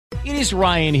It is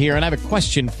Ryan here, and I have a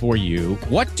question for you.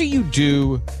 What do you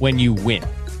do when you win?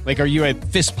 Like, are you a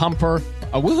fist pumper,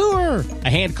 a woo-hooer, a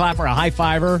hand clapper, a high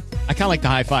fiver? I kind of like the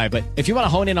high five, but if you want to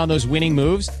hone in on those winning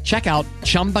moves, check out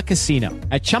Chumba Casino.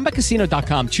 At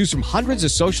ChumbaCasino.com, choose from hundreds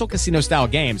of social casino-style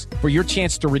games for your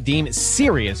chance to redeem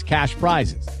serious cash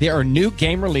prizes. There are new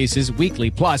game releases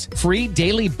weekly, plus free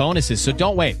daily bonuses, so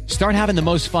don't wait. Start having the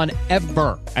most fun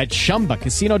ever at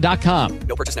ChumbaCasino.com.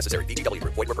 No purchase necessary. VGW.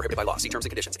 Void where prohibited by law. See terms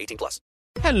and conditions. 18+.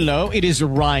 Hello, it is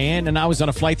Ryan, and I was on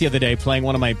a flight the other day playing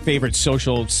one of my favorite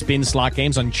social spin slot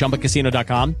games on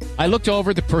ChumbaCasino.com. I looked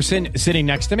over at the person sitting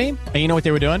next to me, and you know what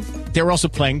they were doing? They were also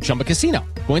playing Chumba Casino.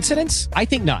 Coincidence? I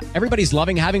think not. Everybody's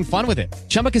loving having fun with it.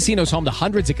 Chumba Casino is home to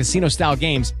hundreds of casino-style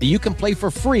games that you can play for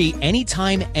free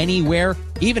anytime, anywhere,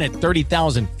 even at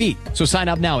 30,000 feet. So sign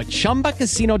up now at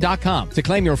ChumbaCasino.com to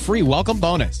claim your free welcome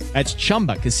bonus. That's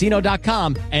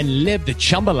ChumbaCasino.com and live the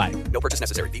Chumba life. No purchase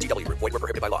necessary. VGW. Void where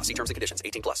prohibited by law. See terms and conditions.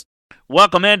 18+.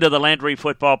 Welcome into the Landry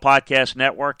Football Podcast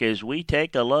Network as we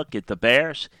take a look at the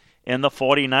Bears and the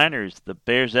 49ers. The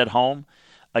Bears at home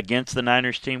against the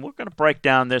Niners team. We're going to break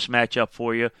down this matchup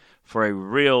for you for a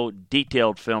real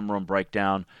detailed film room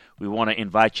breakdown. We want to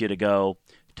invite you to go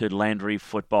to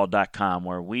LandryFootball.com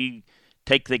where we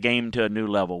take the game to a new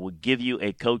level. We give you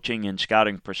a coaching and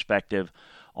scouting perspective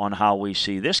on how we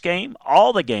see this game,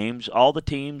 all the games, all the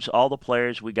teams, all the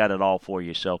players. We got it all for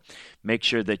you. So make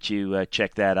sure that you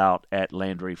check that out at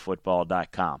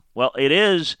LandryFootball.com. Well, it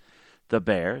is the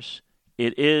Bears.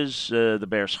 It is the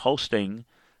Bears hosting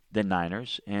the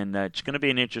Niners, and it's going to be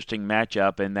an interesting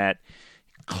matchup in that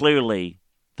clearly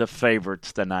the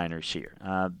favorites, the Niners here.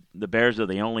 The Bears are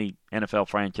the only NFL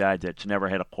franchise that's never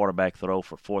had a quarterback throw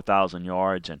for 4,000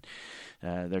 yards, and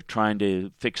they're trying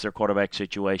to fix their quarterback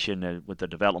situation with the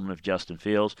development of Justin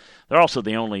Fields. They're also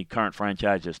the only current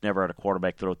franchise that's never had a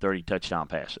quarterback throw 30 touchdown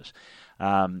passes.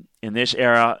 In this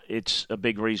era, it's a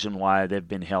big reason why they've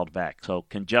been held back. So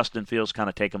can Justin Fields kind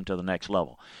of take them to the next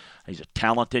level? He's a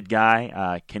talented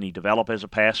guy. Can he develop as a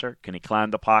passer? Can he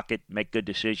climb the pocket, make good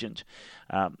decisions?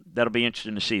 That'll be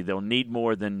interesting to see. They'll need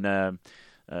more than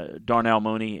Darnell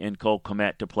Mooney and Cole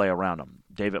Kmet to play around him.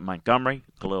 David Montgomery,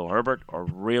 Khalil Herbert are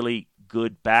really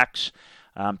good backs.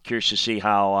 I'm curious to see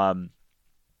how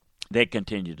they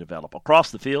continue to develop.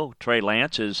 Across the field, Trey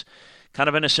Lance is kind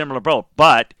of in a similar boat,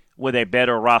 but with a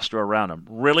better roster around him.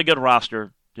 Really good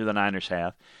roster do the Niners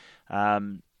have.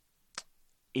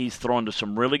 He's thrown to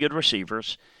some really good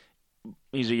receivers.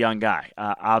 He's a young guy.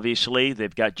 Obviously,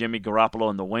 they've got Jimmy Garoppolo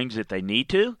in the wings that they need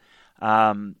to.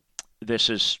 This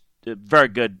is a very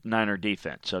good Niner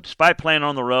defense. So despite playing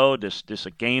on the road, this is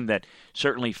a game that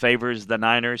certainly favors the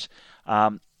Niners.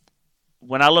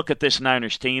 When I look at this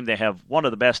Niners team, they have one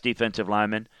of the best defensive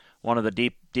linemen, one of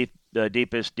the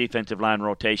deepest defensive line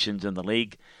rotations in the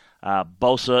league.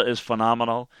 Bosa is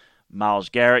phenomenal. Myles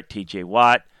Garrett, T.J.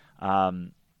 Watt,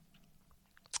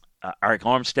 Eric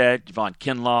Armstead, Javon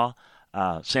Kinlaw,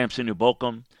 Samson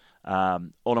Ubokum,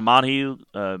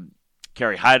 Olamahu,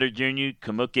 Kerry Hyder Jr.,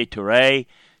 Kamuke Toure,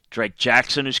 Drake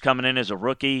Jackson, who's coming in as a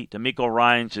rookie. D'Amico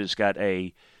Ryans has got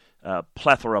a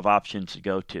plethora of options to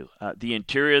go to. The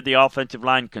interior of the offensive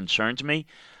line concerns me.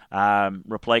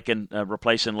 Replacing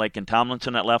Laken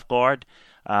Tomlinson at left guard.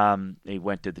 He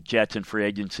went to the Jets in free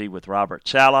agency with Robert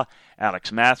Saleh.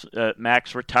 Alex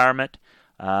Mack's retirement.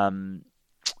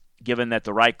 Given that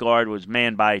the right guard was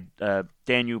manned by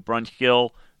Daniel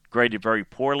Brunskill, graded very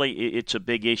poorly, it's a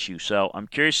big issue. So I'm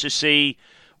curious to see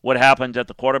what happens at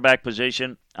the quarterback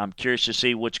position. I'm curious to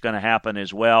see what's going to happen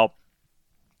as well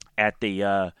at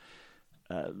the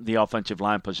offensive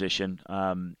line position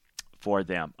for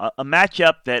them. A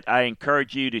matchup that I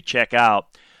encourage you to check out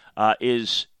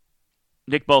is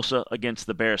Nick Bosa against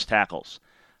the Bears tackles.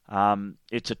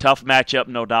 It's a tough matchup,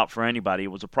 no doubt, for anybody.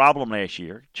 It was a problem last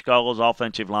year. Chicago's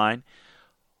offensive line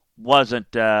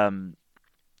wasn't a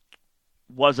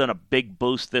big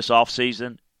boost this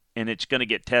offseason, and it's going to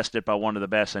get tested by one of the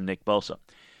best in Nick Bosa.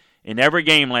 In every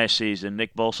game last season,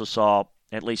 Nick Bosa saw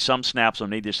at least some snaps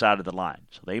on either side of the line.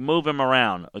 So they move him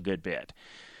around a good bit.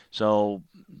 So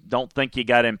don't think you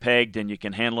got him pegged and you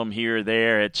can handle him here or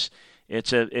there. It's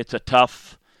a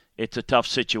tough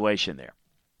situation there.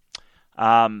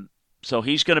 So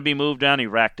he's going to be moved down. He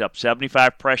racked up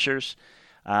 75 pressures.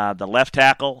 The left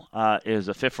tackle is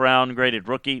a fifth-round graded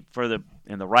rookie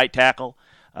and the right tackle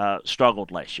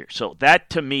struggled last year. So that,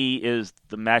 to me, is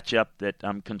the matchup that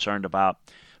I'm concerned about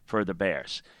for the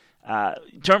Bears.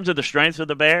 In terms of the strength of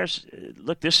the Bears,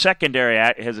 look, this secondary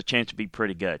has a chance to be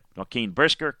pretty good. Joaquin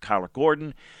Brisker, Kyler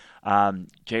Gordon,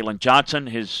 Jalen Johnson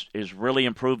has really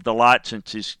improved a lot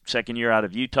since his second year out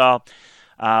of Utah.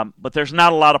 But there's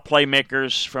not a lot of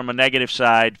playmakers from a negative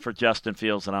side for Justin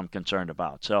Fields that I'm concerned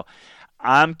about. So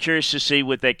I'm curious to see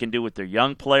what they can do with their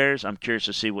young players. I'm curious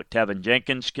to see what Tevin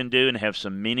Jenkins can do and have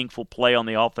some meaningful play on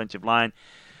the offensive line.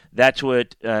 That's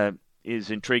what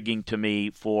is intriguing to me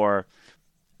for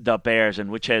the Bears,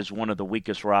 and which has one of the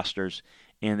weakest rosters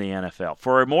in the NFL.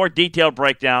 For a more detailed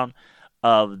breakdown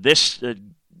of this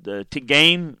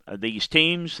game, these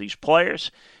teams, these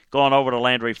players, go on over to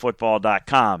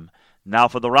LandryFootball.com. Now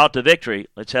for the route to victory,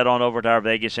 let's head on over to our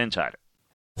Vegas Insider.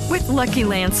 With Lucky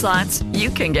Land Slots, you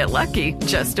can get lucky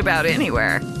just about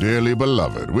anywhere. Dearly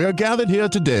beloved, we are gathered here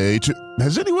today to...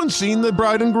 Has anyone seen the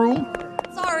bride and groom?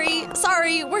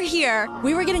 Sorry, we're here.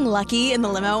 We were getting lucky in the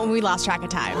limo and we lost track of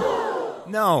time.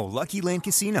 No, Lucky Land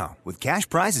Casino, with cash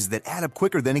prizes that add up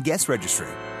quicker than a guest registry.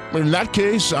 In that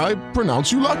case, I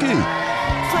pronounce you lucky.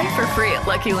 Play for free at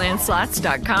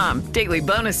LuckyLandSlots.com. Daily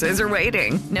bonuses are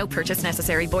waiting. No purchase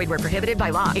necessary. Void where prohibited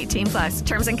by law. 18+.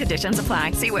 Terms and conditions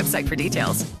apply. See website for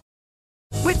details.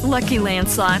 With Lucky Land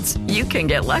Slots, you can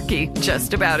get lucky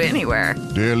just about anywhere.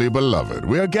 Dearly beloved,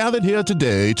 we are gathered here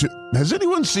today to... Has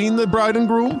anyone seen the bride and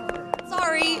groom?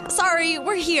 Sorry,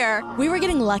 we're here. We were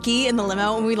getting lucky in the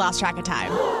limo and we lost track of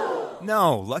time.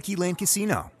 No, Lucky Land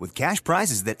Casino, with cash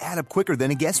prizes that add up quicker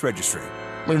than a guest registry.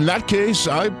 In that case,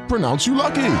 I pronounce you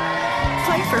lucky.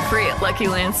 Play for free at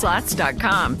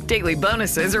LuckyLandSlots.com. Daily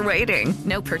bonuses are waiting.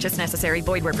 No purchase necessary.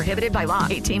 Void where prohibited by law.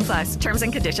 18+. Terms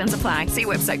and conditions apply. See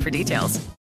website for details.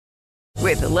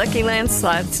 With Lucky Land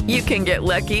Slots, you can get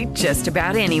lucky just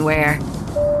about anywhere.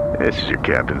 This is your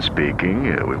captain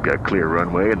speaking. We've got clear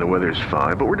runway and the weather's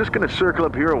fine, but we're just going to circle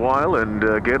up here a while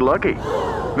and get lucky.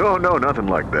 No, nothing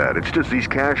like that. It's just these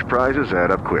cash prizes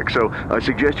add up quick. So I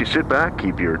suggest you sit back,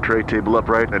 keep your tray table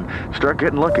upright, and start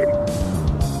getting lucky.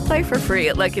 Play for free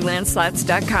at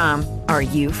LuckyLandSlots.com. Are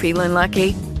you feeling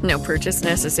lucky? No purchase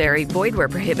necessary. Void where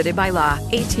prohibited by law.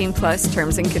 18+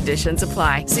 terms and conditions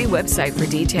apply. See website for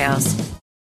details.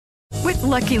 With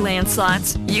Lucky Land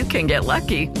Slots, you can get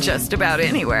lucky just about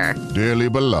anywhere. Dearly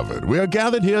beloved, we are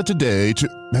gathered here today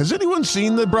to... Has anyone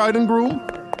seen the bride and groom?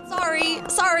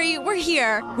 Sorry, we're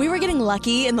here. We were getting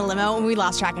lucky in the limo and we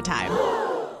lost track of time.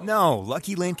 No,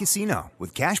 Lucky Land Casino,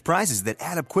 with cash prizes that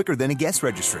add up quicker than a guest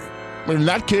registry. In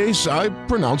that case, I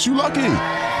pronounce you lucky.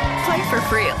 Play for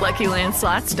free at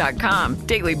LuckyLandSlots.com.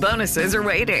 Daily bonuses are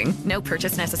waiting. No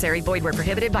purchase necessary. Void where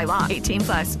prohibited by law.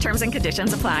 18+. Terms and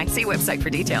conditions apply. See website for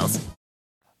details.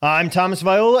 I'm Thomas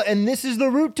Viola, and this is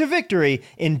the route to victory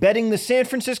in betting the San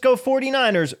Francisco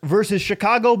 49ers versus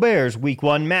Chicago Bears Week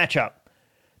 1 matchup.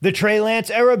 The Trey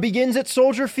Lance era begins at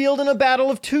Soldier Field in a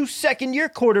battle of two second-year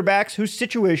quarterbacks whose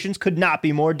situations could not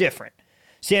be more different.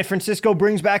 San Francisco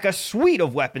brings back a suite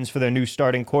of weapons for their new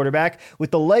starting quarterback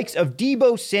with the likes of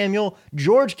Deebo Samuel,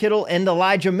 George Kittle, and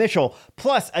Elijah Mitchell,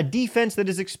 plus a defense that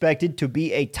is expected to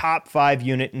be a top 5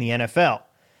 unit in the NFL.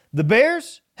 The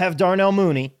Bears have Darnell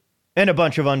Mooney and a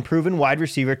bunch of unproven wide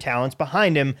receiver talents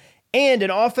behind him, and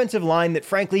an offensive line that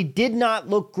frankly did not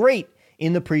look great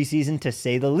in the preseason, to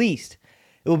say the least.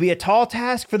 It will be a tall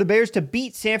task for the Bears to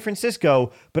beat San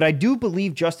Francisco, but I do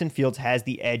believe Justin Fields has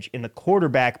the edge in the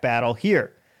quarterback battle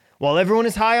here. While everyone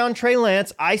is high on Trey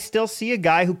Lance, I still see a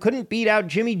guy who couldn't beat out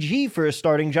Jimmy G for a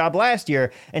starting job last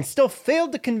year and still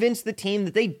failed to convince the team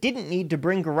that they didn't need to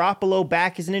bring Garoppolo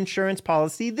back as an insurance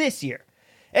policy this year.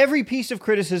 Every piece of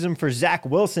criticism for Zach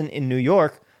Wilson in New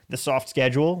York, the soft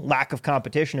schedule, lack of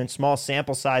competition, and small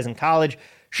sample size in college,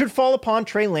 should fall upon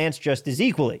Trey Lance just as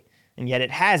equally, and yet it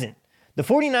hasn't. The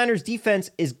 49ers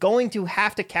defense is going to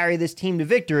have to carry this team to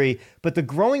victory, but the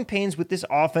growing pains with this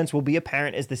offense will be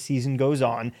apparent as the season goes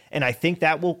on, and I think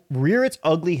that will rear its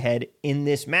ugly head in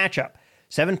this matchup.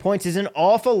 7 points is an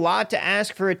awful lot to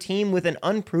ask for a team with an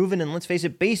unproven and, let's face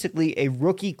it, basically a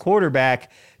rookie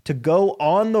quarterback to go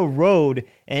on the road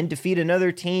and defeat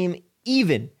another team,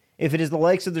 even if it is the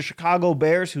likes of the Chicago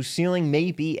Bears, whose ceiling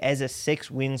may be as a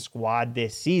 6-win squad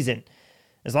this season.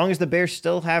 As long as the Bears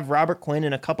still have Robert Quinn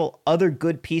and a couple other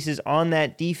good pieces on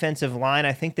that defensive line,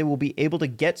 I think they will be able to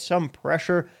get some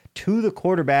pressure to the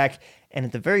quarterback and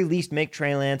at the very least make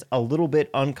Trey Lance a little bit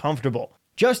uncomfortable.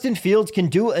 Justin Fields can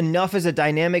do enough as a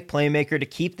dynamic playmaker to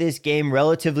keep this game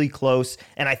relatively close,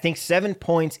 and I think 7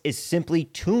 points is simply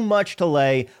too much to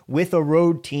lay with a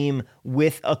road team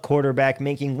with a quarterback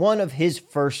making one of his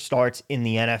first starts in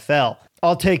the NFL.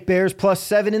 I'll take Bears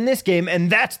 +7 in this game,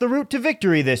 and that's the route to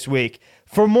victory this week.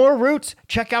 For more routes,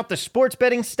 check out the Sports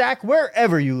Betting Stack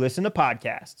wherever you listen to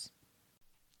podcasts.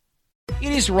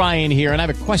 It is Ryan here, and I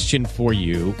have a question for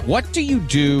you. What do you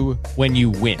do when you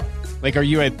win? Like, are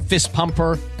you a fist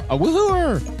pumper, a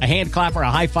woohooer, a hand clapper, a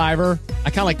high fiver? I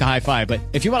kind of like the high five, but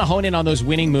if you want to hone in on those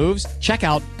winning moves, check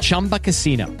out Chumba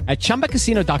Casino. At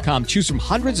ChumbaCasino.com, choose from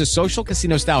hundreds of social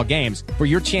casino style games for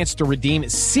your chance to redeem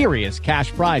serious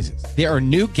cash prizes. There are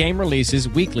new game releases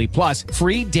weekly, plus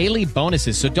free daily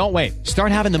bonuses. So don't wait.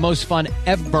 Start having the most fun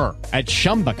ever at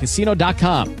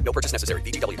ChumbaCasino.com. No purchase necessary.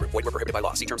 VGW Group. Void where prohibited by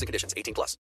law. See terms and conditions.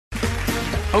 18+.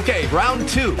 Okay, round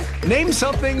two. Name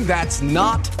something that's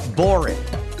not boring.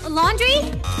 A laundry?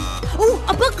 Ooh,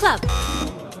 a book club.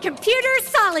 Computer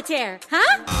solitaire,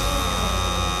 huh?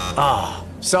 Ah,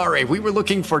 oh, sorry. We were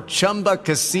looking for Chumba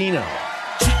Casino.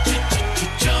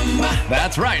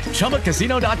 That's right.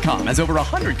 ChumbaCasino.com has over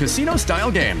 100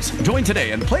 casino-style games. Join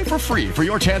today and play for free for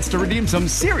your chance to redeem some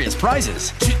serious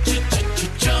prizes.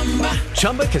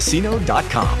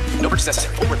 ChumbaCasino.com. No purchase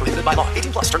necessary. Void where prohibited by law.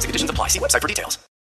 18+. Terms and conditions apply. See website for details.